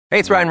Hey,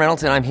 it's Ryan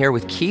Reynolds, and I'm here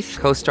with Keith,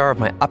 co-star of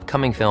my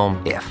upcoming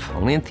film, If,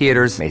 only in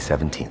theaters May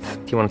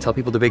 17th. Do you want to tell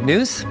people the big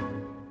news?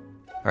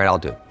 All right, I'll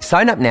do it.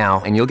 Sign up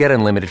now and you'll get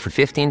unlimited for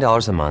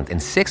 $15 a month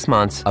and 6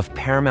 months of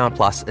Paramount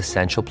Plus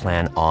Essential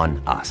Plan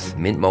on us.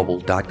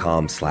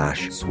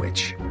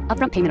 MintMobile.com/switch.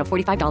 Upfront payment of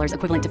 $45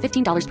 equivalent to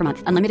 $15 per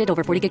month. Unlimited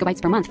over 40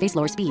 gigabytes per month. Face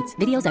lower speeds.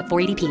 Videos at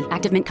 480p.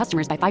 Active Mint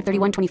customers by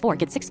 531.24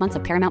 get 6 months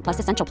of Paramount Plus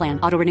Essential Plan.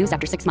 Auto renews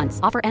after 6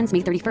 months. Offer ends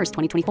May 31st,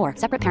 2024.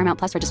 Separate Paramount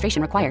Plus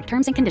registration required.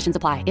 Terms and conditions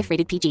apply if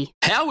rated PG.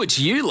 How would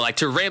you like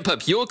to ramp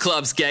up your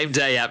club's game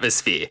day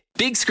atmosphere?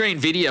 Big Screen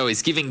Video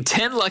is giving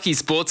 10 lucky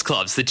sports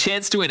clubs the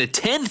chance to win a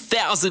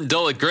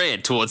 $10,000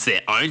 grant towards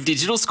their own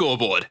digital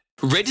scoreboard.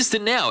 Register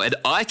now at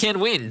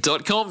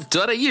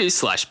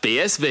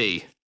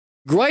iCanWin.com.au/BSV.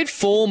 Great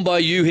form by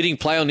you hitting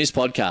play on this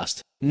podcast.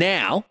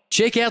 Now,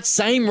 check out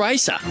Same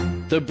Racer,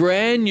 the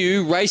brand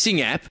new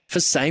racing app for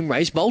same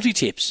race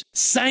multi-tips.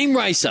 Same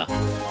Racer.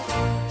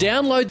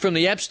 Download from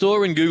the App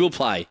Store and Google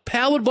Play.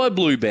 Powered by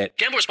Bluebet.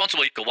 Gamble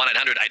responsibly. Call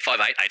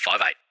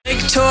 1-800-858-858. Big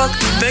talk,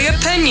 big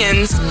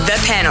opinions. The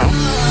panel.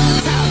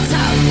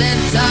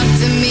 Talk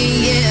to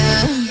me,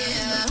 yeah.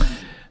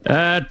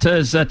 It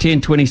is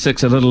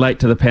 10:26, a little late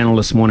to the panel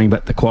this morning,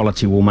 but the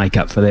quality will make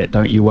up for that.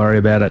 Don't you worry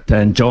about it.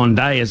 And John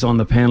Day is on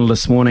the panel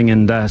this morning,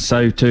 and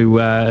so too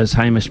is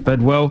Hamish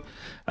Bidwell.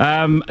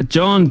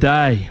 John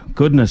Day,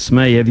 goodness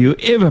me, have you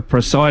ever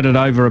presided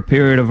over a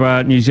period of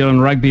New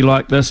Zealand rugby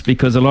like this?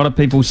 Because a lot of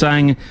people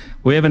saying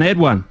we haven't had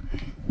one.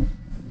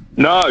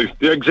 No,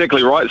 you're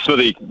exactly right,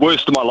 Smithy.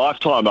 Worst of my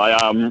lifetime.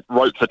 I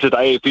wrote for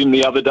Today FM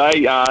the other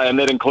day, and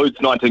that includes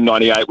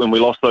 1998 when we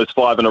lost those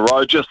 5 in a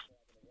row. Just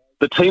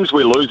the teams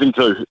we're losing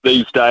to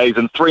these days,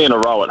 and 3 in a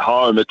row at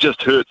home, it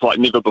just hurts like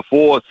never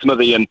before,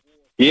 Smithy. And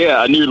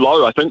yeah, a new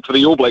low, I think, for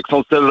the All Blacks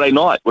on Saturday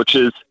night, which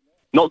is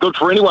not good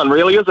for anyone,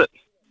 really, is it?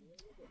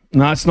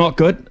 No, it's not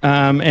good.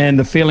 And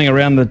the feeling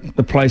around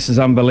the place is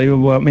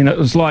unbelievable. I mean, it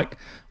was like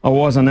I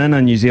wasn't in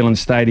a New Zealand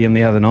stadium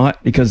the other night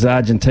because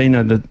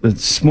Argentina, the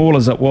small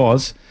as it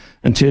was,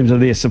 in terms of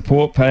their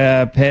support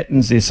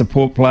patterns, their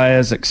support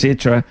players,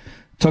 etc.,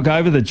 took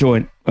over the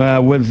joint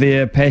with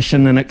their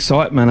passion and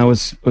excitement. It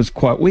was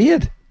quite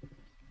weird.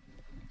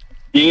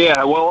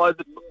 Yeah, well, I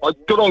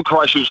good on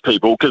Christchurch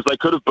people because they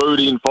could have booed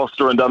Ian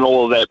Foster and done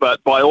all of that,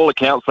 but by all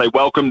accounts, they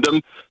welcomed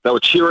him. They were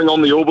cheering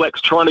on the All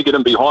Blacks, trying to get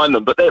him behind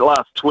them, but that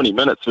last 20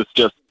 minutes was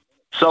just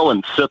so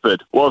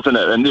insipid, wasn't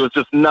it? And there was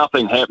just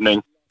nothing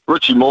happening.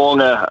 Richie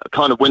Mo'unga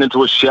kind of went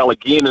into his shell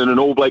again in an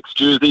All Blacks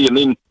jersey and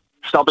then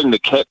stubbing the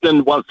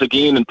captain once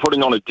again and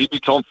putting on a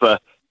debutant for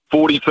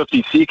 40,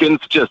 50 seconds.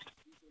 Just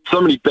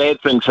so many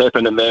bad things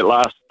happened in that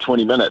last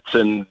 20 minutes.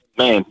 And,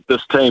 man,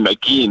 this team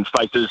again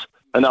faces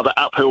another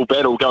uphill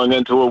battle going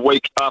into a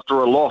week after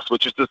a loss,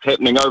 which is just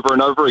happening over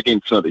and over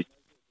again, Smithy.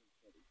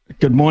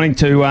 Good morning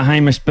to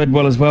Hamish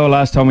Bidwell as well.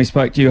 Last time we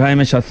spoke to you,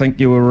 Hamish, I think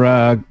you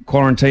were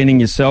quarantining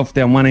yourself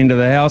down one end of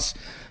the house.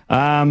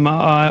 I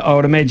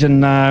would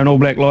imagine an All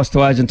Black loss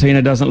to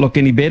Argentina doesn't look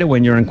any better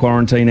when you're in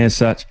quarantine as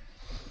such.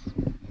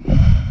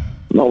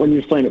 Not when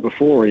you've seen it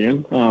before,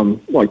 Ian,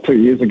 like 2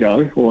 years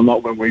ago, or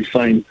not when we've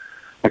seen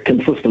a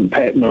consistent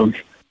pattern of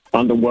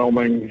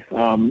underwhelming,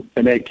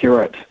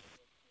 inaccurate,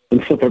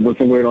 insipid was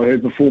the word I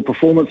heard before,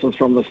 performances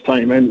from this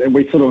team. And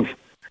we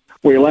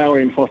allow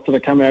Ian Foster to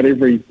come out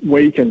every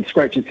week and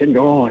scratch his head and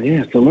go, oh,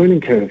 yeah, it's a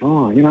learning curve.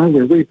 Oh,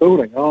 we're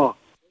rebuilding. Oh,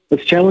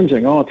 it's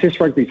challenging. Oh, Test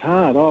rugby's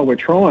hard. Oh, we're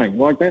trying.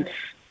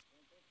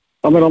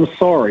 I'm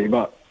sorry,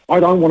 but I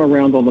don't want to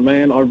round on the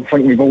man. I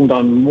think we've all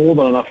done more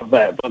than enough of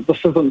that, but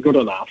this isn't good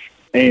enough.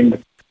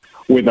 And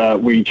whether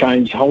we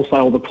change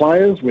wholesale the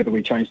players, whether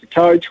we change the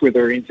coach,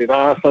 whether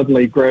NZR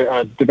suddenly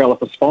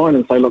develop a spine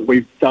and say, look,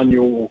 we've done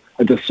you all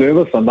a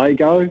disservice, and they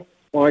go,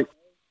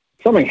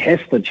 something has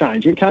to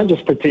change. You can't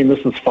just pretend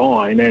this is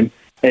fine and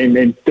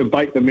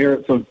debate the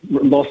merits of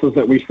losses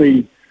that we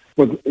see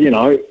with,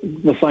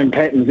 the same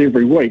patterns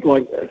every week.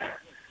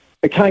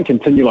 It can't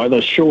continue like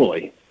this,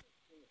 surely.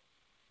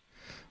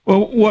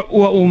 Well, what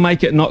will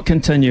make it not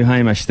continue,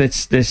 Hamish?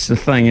 That's the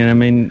thing. And I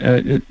mean,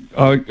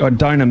 I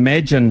don't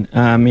imagine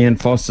Ian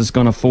Foster's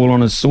going to fall on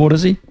his sword,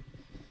 is he?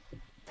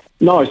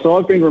 No. So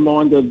I've been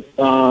reminded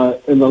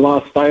in the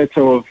last day or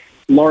two of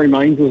Laurie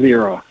Mains's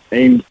era,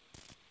 and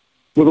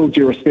with all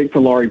due respect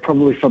to Laurie,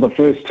 probably for the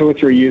first 2 or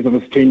 3 years of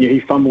his tenure, he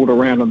fumbled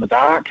around in the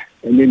dark.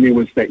 And then there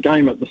was that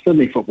game at the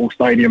Sydney Football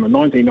Stadium in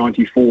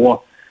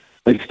 1994.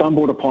 They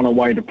stumbled upon a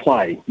way to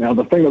play. Now,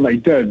 the thing that they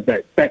did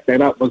that backed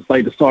that up was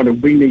they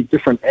decided we need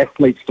different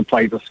athletes to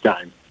play this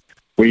game.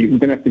 We're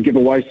going to have to give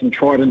away some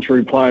tried and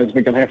true players.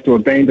 We're going to have to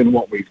abandon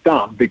what we've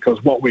done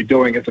because what we're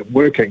doing isn't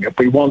working. If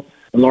we want,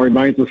 in Laurie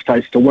Mains's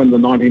case, to win the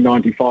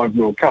 1995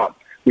 World Cup,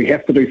 we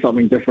have to do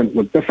something different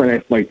with different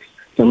athletes.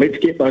 So let's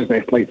get those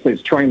athletes,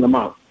 let's train them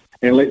up,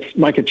 and let's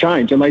make a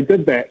change. And they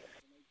did that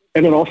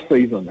in an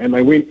off-season, and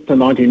they went to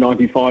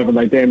 1995 and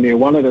they damn near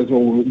won it, as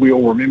we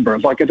all remember.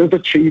 It's like, it is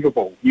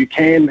achievable. You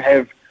can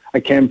have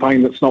a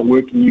campaign that's not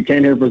working, you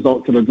can have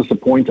results that are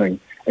disappointing,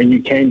 and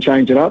you can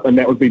change it up, and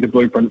that would be the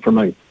blueprint for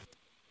me.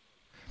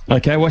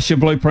 Okay, what's your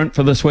blueprint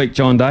for this week,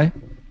 John Day?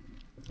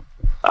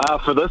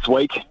 For this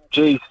week,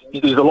 geez,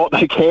 there's a lot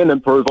they can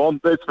improve on,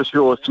 that's for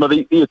sure.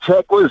 Smithy, the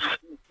attack was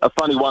a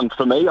funny one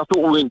for me. I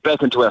thought we went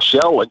back into our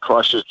shell in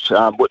Christchurch,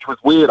 which was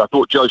weird. I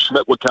thought Joe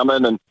Schmidt would come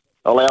in and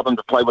allow them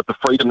to play with the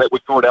freedom that we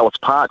saw at Ellis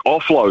Park.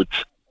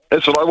 Offloads,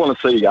 that's what I want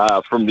to see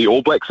from the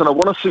All Blacks, and I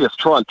want to see us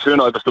try and turn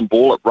over some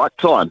ball at ruck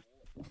time.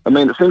 I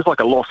mean, it seems like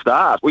a lost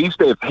art. We used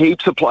to have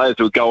heaps of players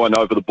who were going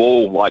over the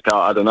ball, like,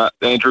 I don't know,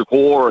 Andrew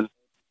Hoare and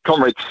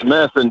Comrade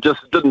Smith, and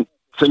just didn't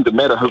seem to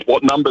matter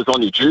what numbers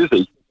on your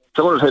jersey.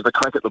 Someone would have a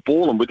crack at the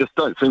ball, and we just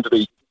don't seem to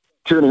be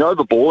turning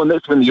over ball, and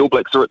that's when the All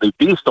Blacks are at their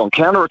best on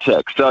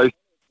counter-attack. So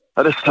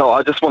I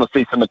just want to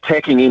see some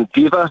attacking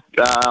endeavour,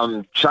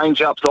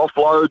 change-ups,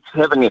 offloads,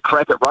 having a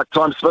crack at ruck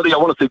time. Smithy, I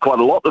want to see quite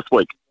a lot this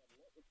week.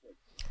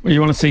 Well, you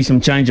want to see some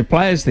change of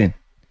players then?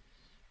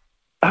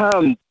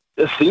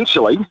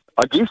 Essentially,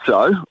 I guess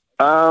so.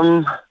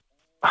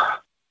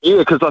 Yeah,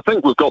 because I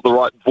think we've got the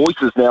right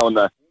voices now in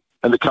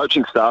the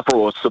coaching staff,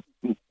 or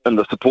in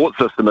the support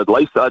system at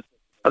least.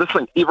 I just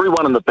think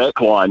everyone in the back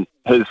line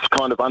has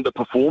kind of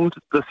underperformed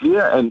this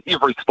year, and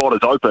every spot is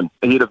open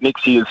ahead of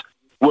next year's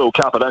World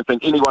Cup. I don't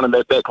think anyone in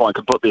that back line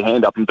can put their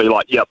hand up and be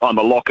like, yep, I'm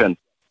a lock-in.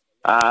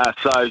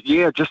 So,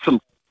 yeah, just some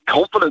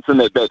confidence in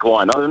that back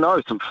line. I don't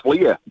know, some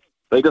flair.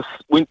 They just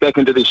went back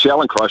into their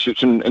shell in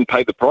Christchurch and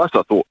paid the price,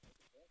 I thought.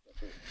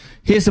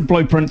 Here's the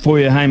blueprint for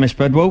you, Hamish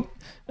Bidwell.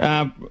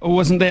 It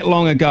wasn't that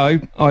long ago,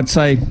 I'd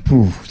say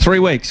 3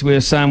 weeks, we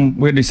were saying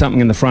we'll do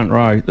something in the front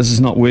row. This is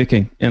not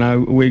working. You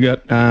know, we're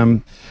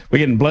getting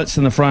blitzed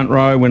in the front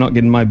row. We're not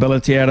getting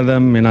mobility out of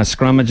them. You know,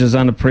 scrummages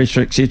under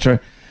pressure, etc.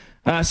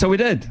 So we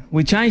did.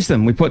 We changed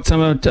them. We put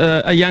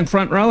a young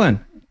front row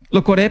in.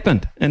 Look what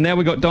happened. And now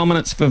we got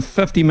dominance for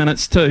 50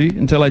 minutes too,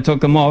 until they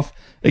took them off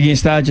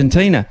against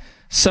Argentina.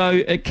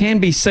 So it can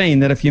be seen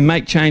that if you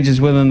make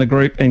changes within the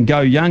group and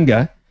go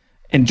younger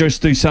and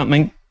just do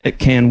something, it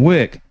can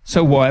work.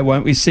 So why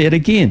won't we see it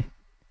again?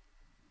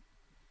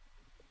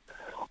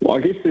 Well,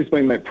 I guess there's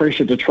been that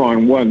pressure to try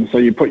and win, so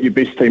you put your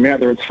best team out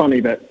there. It's funny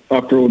that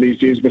after all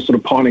these years, we're sort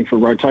of pining for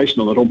rotation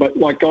a little, but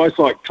like guys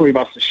like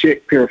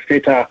Tuivasa-Sheck,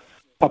 Perofeta,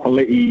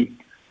 Papali'i,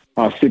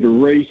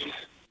 Sevu Reece,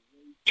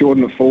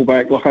 Jordan at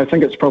fullback, like I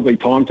think it's probably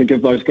time to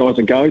give those guys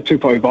a go.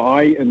 Tupou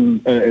Vaa'i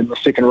in the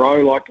second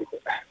row, like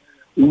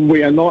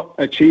we are not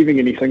achieving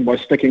anything by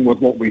sticking with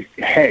what we've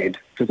had,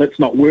 because that's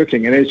not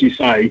working. And as you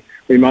say,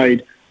 we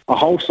made a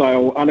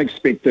wholesale,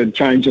 unexpected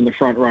change in the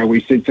front row. We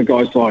said to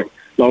guys like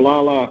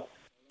Laulala,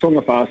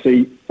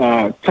 Tongafasi,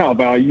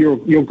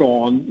 Taubau, you're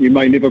gone. You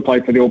may never play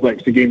for the All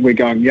Blacks again. We're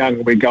going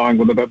young. We're going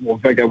with a bit more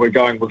vigour. We're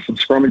going with some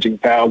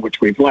scrummaging power, which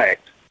we've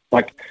lacked.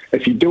 Like,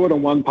 if you do it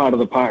in one part of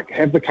the park,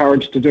 have the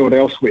courage to do it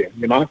elsewhere,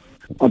 you know?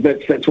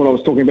 That's what I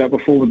was talking about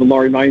before with the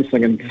Laurie Mains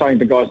thing, and saying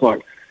to guys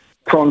like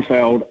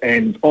Kronfeld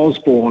and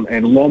Osborne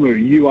and Lomu,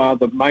 you are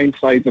the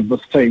mainstays of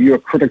this team. You are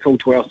critical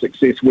to our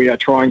success. We are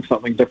trying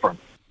something different.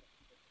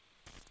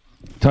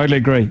 Totally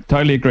agree.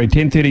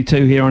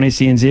 10:32 here on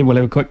SENZ. We'll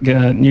have a quick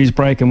news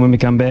break, and when we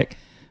come back,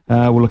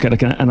 we'll look at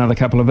another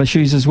couple of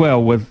issues as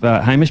well with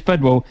Hamish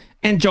Bidwell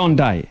and John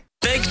Day.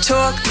 Big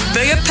talk,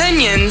 big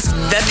opinions,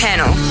 the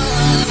panel.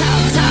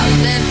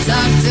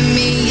 Talk to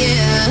me,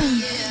 yeah.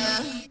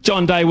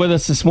 John Day with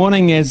us this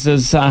morning, as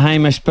is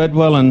Hamish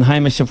Bidwell. And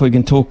Hamish, if we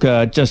can talk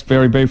just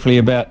very briefly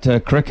about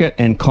cricket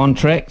and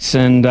contracts,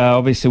 and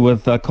obviously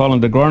with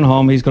Colin de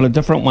Grandhomme, he's got a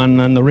different one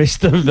than the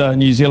rest of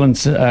New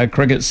Zealand's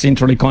cricket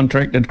centrally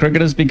contracted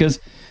cricketers, because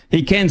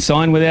he can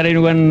sign without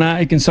anyone.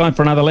 He can sign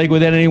for another league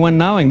without anyone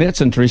knowing.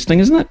 That's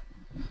interesting, isn't it?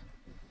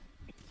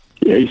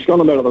 Yeah, he's gone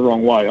about it the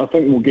wrong way. I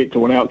think we'll get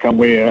to an outcome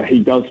where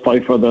he does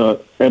play for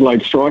the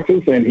Adelaide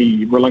Strikers and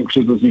he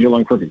relinquishes his New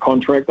Zealand cricket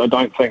contract. I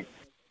don't think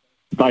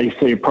they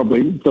see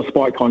probably,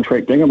 despite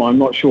contracting him, I'm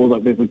not sure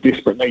that there's a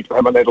desperate need for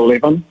him at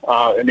 11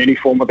 in any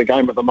form of the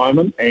game at the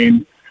moment.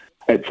 And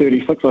at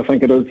 36, I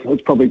think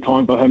it's probably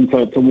time for him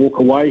to walk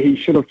away. He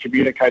should have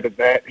communicated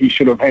that. He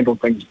should have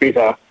handled things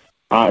better.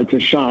 It's a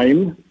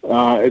shame.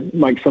 It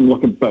makes him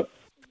look a bit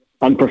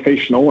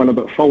unprofessional and a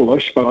bit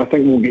foolish, but I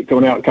think we'll get to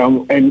an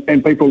outcome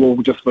and people will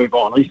just move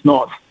on. He's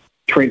not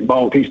Trent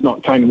Bolt, he's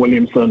not Kane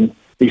Williamson,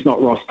 he's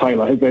not Ross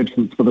Taylor. His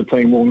absence for the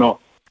team will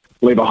not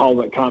leave a hole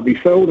that can't be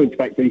filled. In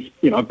fact, he's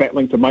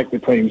battling to make the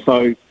team.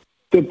 So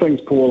did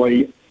things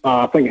poorly.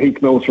 I think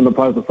Heath Mills from the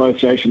Players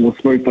Association will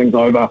smooth things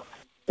over,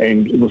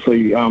 and we'll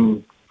see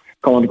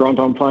Colin de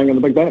Grandhomme playing in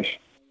the Big Bash.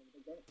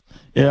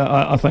 Yeah,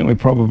 I think we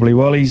probably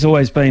will. He's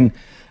always been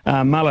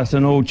mullet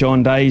and all,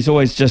 John Day. He's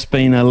always just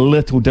been a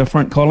little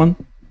different, Colin.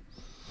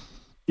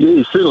 Yeah,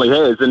 he certainly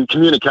has. And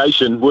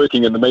communication,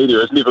 working in the media,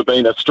 has never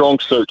been a strong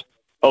suit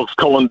of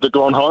Colin de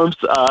Grandhomme's.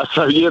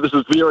 So, yeah, this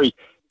is very,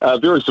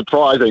 very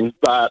surprising.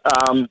 But,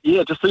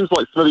 yeah, it just seems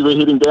like, Smithy, we're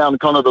heading down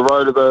kind of the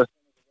road of the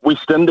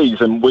West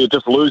Indies, and we're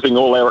just losing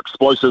all our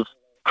explosive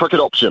cricket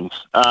options.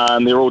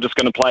 And they're all just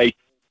going to play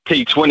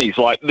T20s.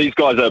 Like, these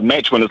guys are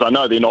match winners. I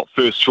know they're not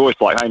first choice,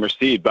 like Hamish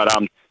said, but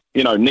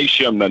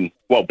Neesham and,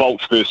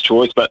 Bolt's first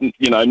choice, but,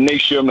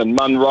 Neesham and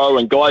Munro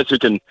and guys who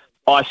can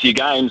ice your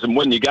games and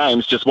win your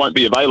games just won't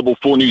be available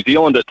for New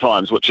Zealand at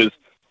times, which is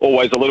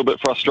always a little bit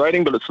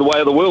frustrating, but it's the way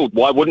of the world.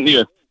 Why wouldn't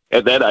you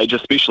at that age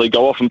especially,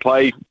 go off and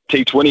play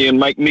T20 and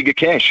make mega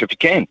cash if you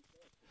can.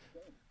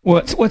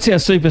 What's our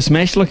Super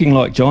Smash looking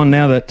like, John,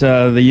 now that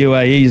the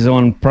UAE is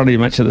on pretty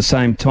much at the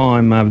same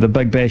time? The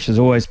Big Bash has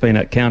always been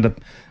at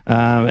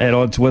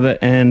odds with it,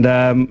 and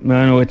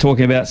we're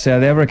talking about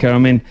South Africa. I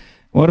mean,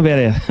 what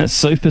about our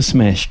Super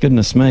Smash?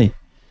 Goodness me.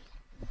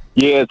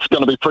 Yeah, it's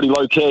going to be pretty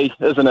low-key,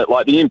 isn't it?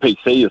 Like, the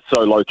NPC is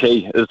so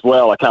low-key as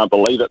well. I can't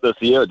believe it this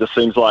year. It just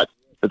seems like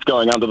it's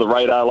going under the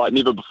radar like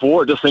never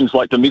before. It just seems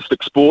like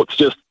domestic sports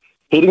just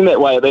heading that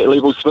way at that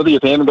level, Smithy.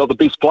 If you haven't got the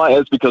best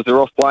players because they're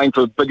off playing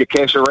for bigger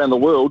cash around the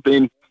world,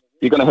 then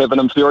you're going to have an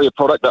inferior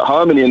product at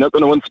home and you're not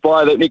going to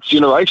inspire that next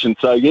generation.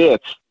 So, yeah,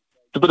 it's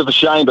a bit of a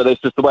shame, but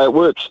that's just the way it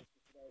works.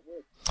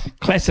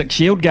 Classic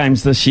Shield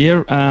games this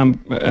year,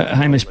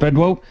 Hamish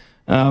Bidwell.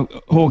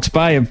 Hawke's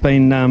Bay have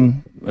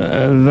been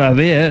they're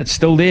there. It's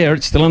still there.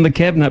 It's still in the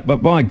cabinet, but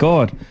by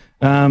God,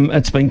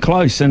 it's been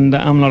close, and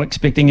I'm not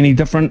expecting any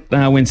different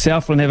when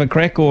Southland have a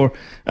crack or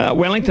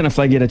Wellington if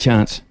they get a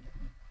chance.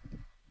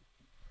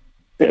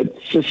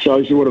 It just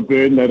shows you what a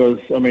burden that is.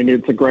 I mean,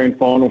 it's a grand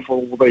final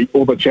for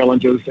all the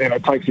challenges, and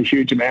it takes a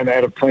huge amount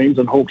out of teams.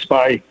 And Hawke's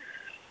Bay,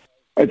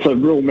 it's a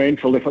real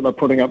mental effort they're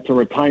putting up to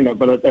retain it,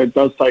 but it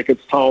does take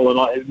its toll,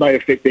 and it may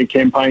affect their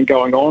campaign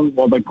going on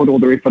while they put all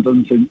their effort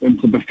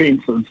into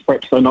defence. And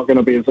perhaps they're not going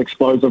to be as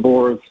explosive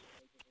or as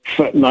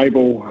fit and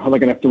able. They're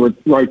going to have to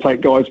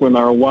rotate guys when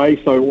they're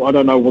away. So I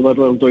don't know what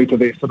it'll do to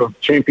their sort of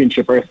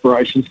championship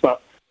aspirations,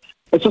 but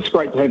it's just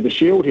great to have the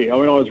Shield here. I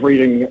mean, I was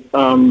reading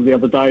the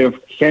other day of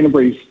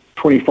Canterbury's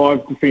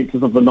 25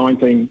 defences of the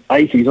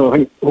 1980s. I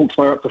think Hawke's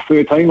Bay are up to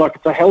 13. Like,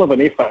 it's a hell of an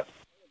effort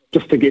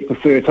just to get to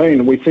 13.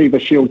 And we see the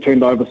Shield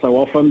turned over so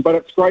often, but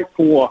it's great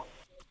for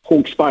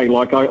Hawke's Bay.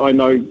 Like, I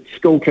know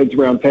school kids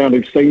around town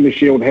who've seen the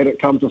Shield, had it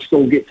come to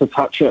school, get to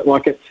touch it.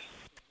 Like, it's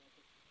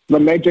the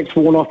magic's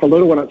worn off a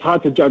little, and it's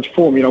hard to judge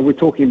form. You know, we're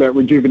talking about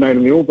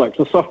rejuvenating the All Blacks.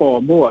 The Safa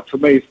Moore, to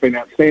me, has been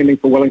outstanding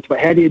for Wellington. But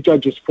how do you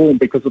judge his form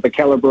because of the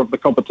calibre of the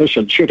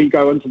competition? Should he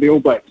go into the All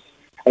Blacks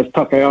as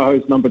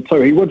Takeaho's number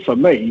 2? He would for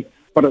me,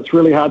 but it's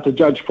really hard to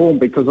judge form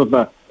because of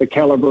the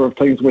calibre of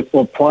teams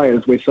or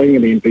players we're seeing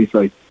in the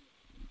NPC.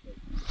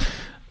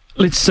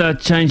 Let's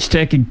change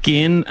tack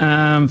again,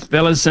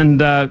 fellas,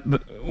 and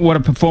what a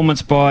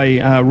performance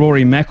by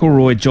Rory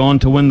McIlroy, John,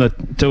 to win the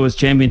Tours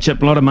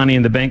Championship. A lot of money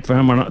in the bank for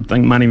him. I don't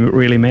think money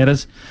really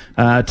matters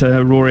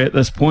to Rory at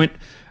this point.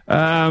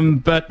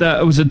 But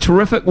it was a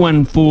terrific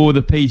win for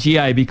the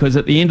PGA because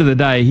at the end of the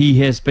day, he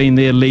has been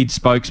their lead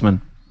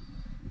spokesman.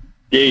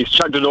 Yeah, he's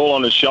chugged it all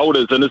on his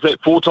shoulders. And is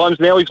that 4 times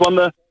now he's won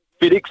the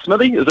FedEx,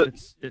 Smithy? Is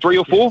it 3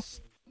 or 4?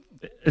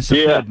 It's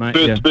the third, mate.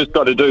 First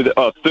guy to do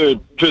that.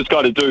 First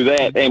guy to do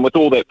that, and with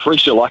all that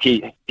pressure, like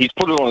he's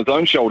put it on his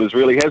own shoulders,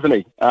 really, hasn't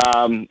he?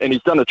 And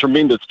he's done a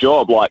tremendous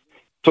job. Like,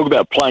 talk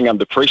about playing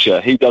under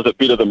pressure, he does it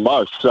better than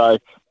most. So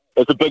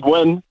it's a big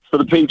win for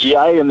the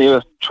PGA, and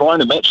they're trying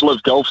to match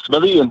Live Golf,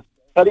 Smithy. And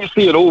how do you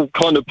see it all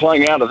kind of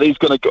playing out? Are these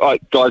guys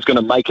going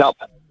to make up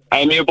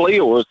amiably,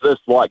 or is this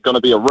like going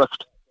to be a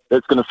rift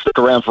that's going to stick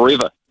around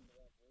forever?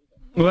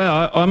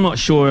 Well, I'm not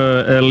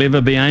sure it'll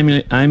ever be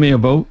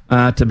amiable,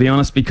 to be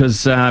honest,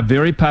 because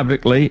very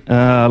publicly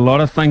a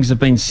lot of things have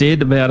been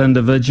said about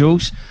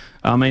individuals.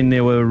 I mean,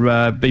 there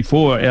were,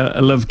 before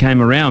Liv came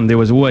around, there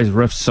was always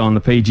rifts on the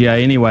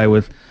PGA anyway,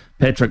 with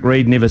Patrick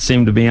Reed never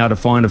seemed to be able to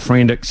find a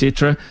friend,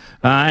 etc.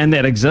 And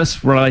that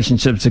exists.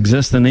 Relationships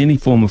exist in any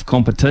form of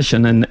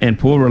competition, and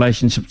poor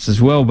relationships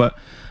as well. But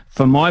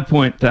from my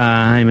point,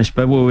 Hamish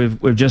Bidwell,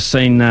 we've just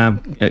seen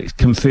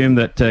confirmed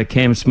that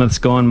Cam Smith's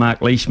gone,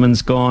 Mark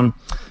Leishman's gone,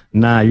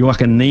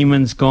 Joaquin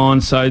Niemann's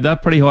gone. So they're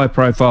pretty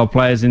high-profile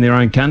players in their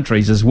own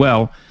countries as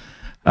well.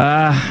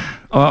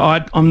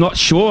 I'm not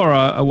sure.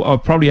 I'll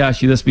probably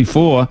asked you this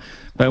before,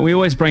 but we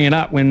always bring it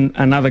up when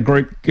another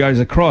group goes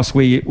across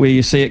where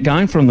you see it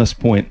going from this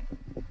point.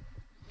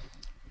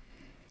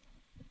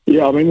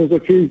 Yeah, I mean, there's a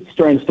few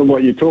strands to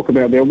what you talk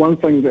about there. One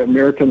thing that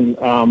American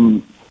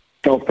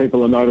golf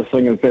people are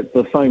noticing is that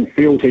the same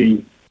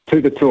fealty to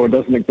the tour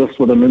doesn't exist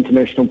with an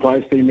international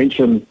players. So you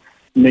mentioned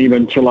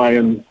Niemann,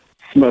 Chilean,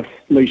 Smith,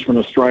 Leishman,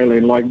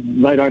 Australian. Like,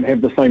 they don't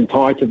have the same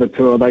tie to the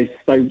tour. They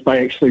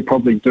actually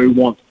probably do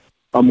want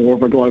a more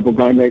of a global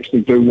game. They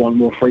actually do want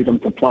more freedom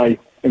to play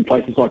in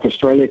places like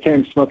Australia.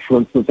 Cam Smith, for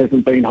instance,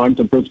 hasn't been home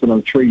to Brisbane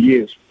in 3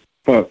 years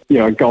for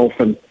golf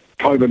and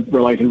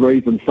COVID-related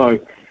reasons. So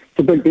it's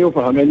a big deal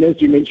for him. And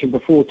as you mentioned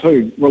before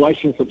too,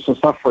 relationships are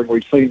suffering.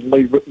 We've seen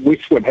Lee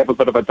Westwood have a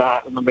bit of a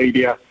dart in the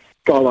media,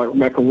 guy like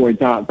McIlroy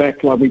dart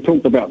back. Like, we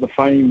talked about the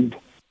famed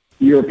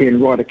European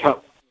Ryder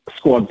Cup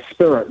squad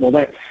spirit. Well,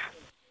 that's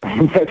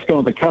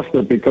gone to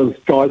custard because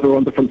guys are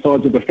on different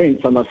sides of the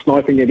fence and they're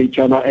sniping at each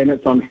other, and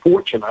it's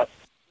unfortunate.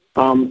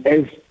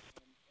 As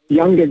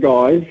younger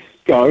guys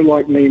go,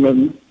 like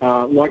Niemann,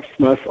 like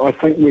Smith, I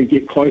think we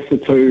get closer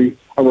to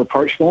a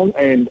rapprochement,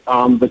 and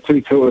the two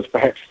tours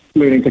perhaps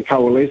learning to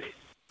coalesce.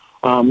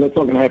 That's not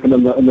going to happen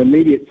in the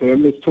immediate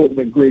term. There's talk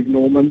that Greg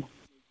Norman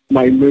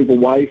may move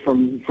away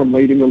from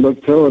leading the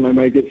Live Tour, and they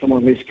may get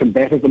someone less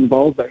combative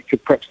involved that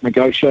could perhaps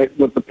negotiate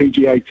with the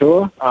PGA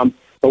Tour.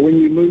 But when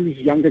you lose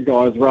younger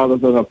guys rather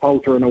than a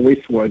Poulter and a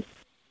Westwood,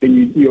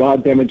 then you are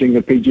damaging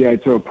the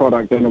PGA Tour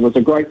product. And it was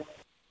a great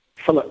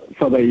for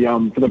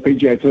the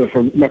PGA Tour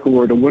for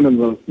McIlroy to win in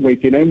the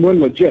weekend and win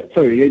legit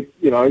too.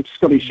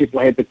 Scotty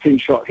Scheffler had the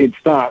 10-shot head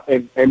start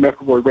and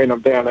McIlroy ran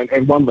him down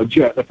and won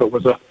legit if it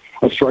was a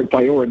stroke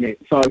play or a net.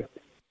 So,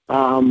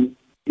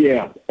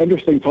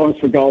 interesting times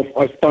for golf.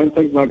 I don't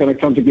think they're going to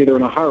come together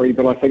in a hurry,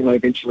 but I think they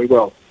eventually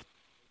will.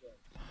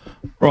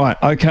 Right,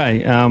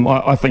 okay.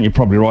 I think you're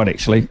probably right,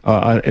 actually.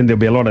 And there'll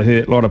be a lot of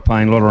hurt, a lot of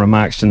pain, a lot of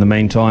remarks in the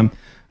meantime.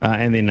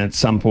 And then at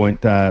some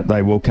point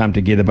they will come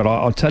together. But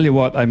I'll tell you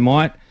what, they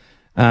might,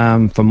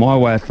 from my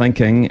way of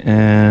thinking,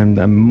 and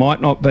it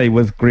might not be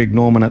with Greg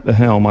Norman at the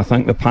helm. I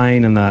think the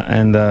pain and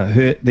the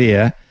hurt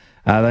there,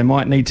 they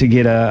might need to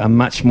get a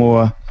much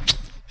more,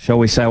 shall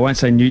we say, I won't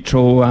say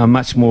neutral,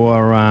 much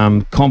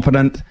more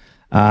confident,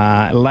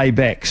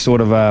 lay-back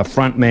sort of a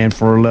front man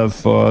for a live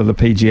for the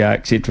PGA,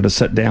 etc., to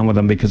sit down with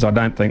them, because I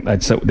don't think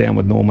they'd sit down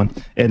with Norman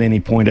at any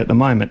point at the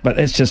moment. But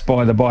that's just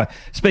by the by.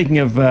 Speaking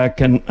of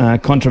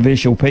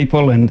controversial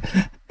people and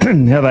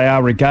how they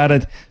are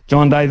regarded,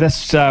 John Day,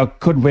 this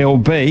could well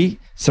be,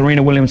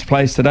 Serena Williams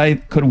plays today,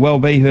 could well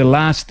be her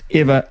last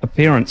ever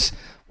appearance.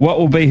 What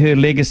will be her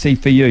legacy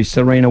for you,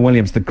 Serena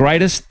Williams? The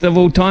greatest of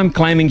all time,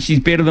 claiming she's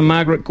better than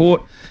Margaret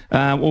Court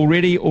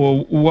already,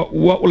 or what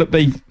will it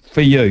be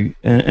for you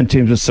in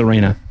terms of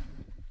Serena?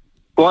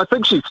 Well, I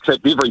think she's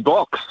ticked every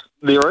box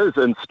there is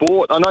in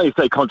sport. I know you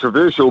say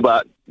controversial,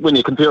 but when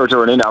you compare her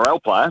to an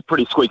NRL player,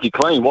 pretty squeaky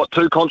clean. What,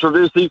 2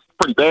 controversies?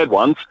 Pretty bad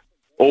ones,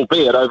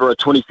 albeit over a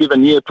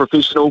 27-year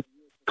professional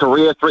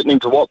career, threatening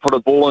to put a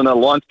ball in a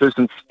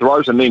linesperson's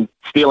throat and then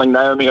stealing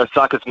Naomi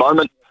Osaka's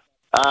moment.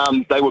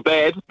 They were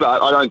bad,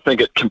 but I don't think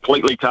it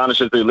completely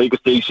tarnishes her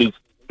legacy. She's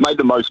made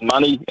the most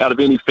money out of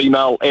any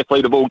female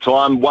athlete of all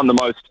time, won the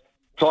most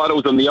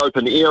titles in the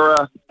Open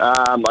era.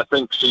 I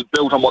think she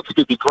built on what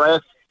Steffi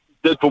Graf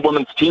did for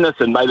women's tennis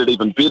and made it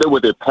even better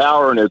with her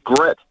power and her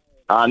grit.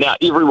 Now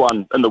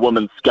everyone in the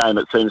women's game,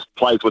 it seems,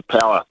 plays with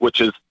power, which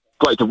is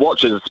great to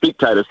watch as a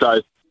spectator.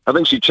 So I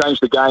think she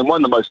changed the game,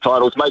 won the most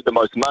titles, made the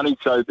most money,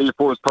 so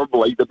therefore is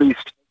probably the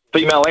best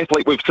female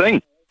athlete we've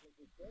seen.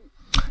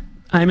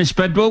 Hamish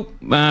Bidwell,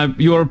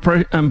 your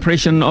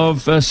impression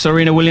of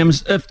Serena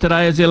Williams, if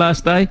today is her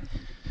last day?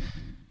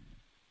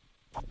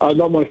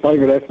 Not my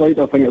favourite athlete.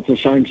 I think it's a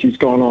shame she's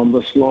gone on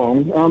this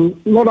long.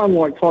 Not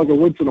unlike Tiger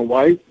Woods in a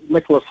way.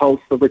 Nicholas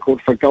holds the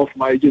record for golf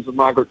majors and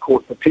Margaret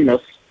Court for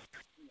tennis.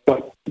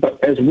 But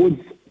as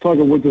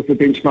Tiger Woods is the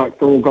benchmark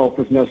for all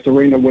golfers, now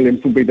Serena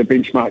Williams will be the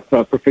benchmark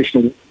for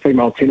professional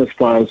female tennis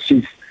players.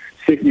 She's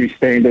set new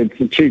standards,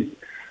 achieved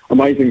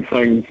amazing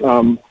things.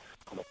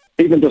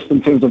 Even just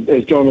in terms of,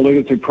 as John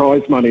alluded to,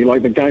 prize money,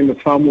 like the game is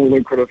far more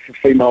lucrative for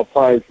female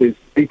players. There's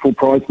equal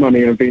prize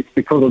money in events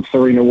because of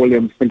Serena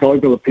Williams, the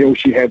global appeal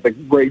she had, the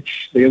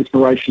reach, the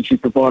inspiration she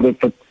provided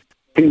for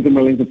tens of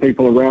millions of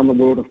people around the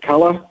world of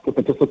colour to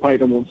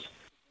participate in was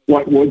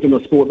like Woods in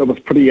a sport that was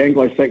pretty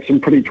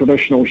Anglo-Saxon, pretty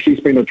traditional. She's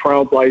been a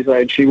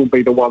trailblazer, and she will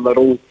be the one that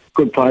all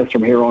good players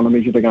from here on are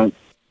measured against.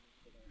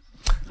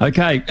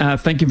 Okay,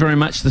 thank you very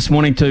much this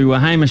morning to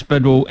Hamish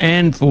Bidwell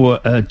and for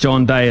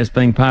John Day as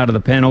being part of the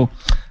panel.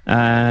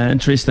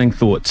 Interesting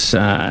thoughts.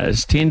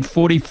 It's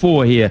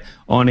 10:44 here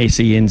on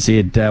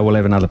SENZ. We'll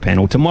have another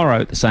panel tomorrow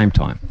at the same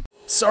time.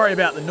 Sorry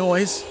about the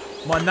noise.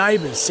 My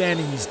neighbour's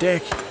sanding his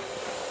deck.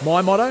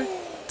 My motto?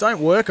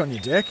 Don't work on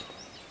your deck.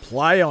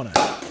 Play on it.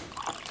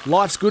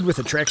 Life's good with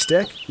a Trex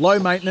deck. Low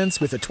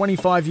maintenance with a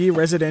 25-year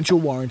residential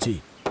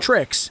warranty.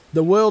 Trex,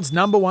 the world's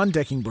 #1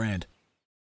 decking brand.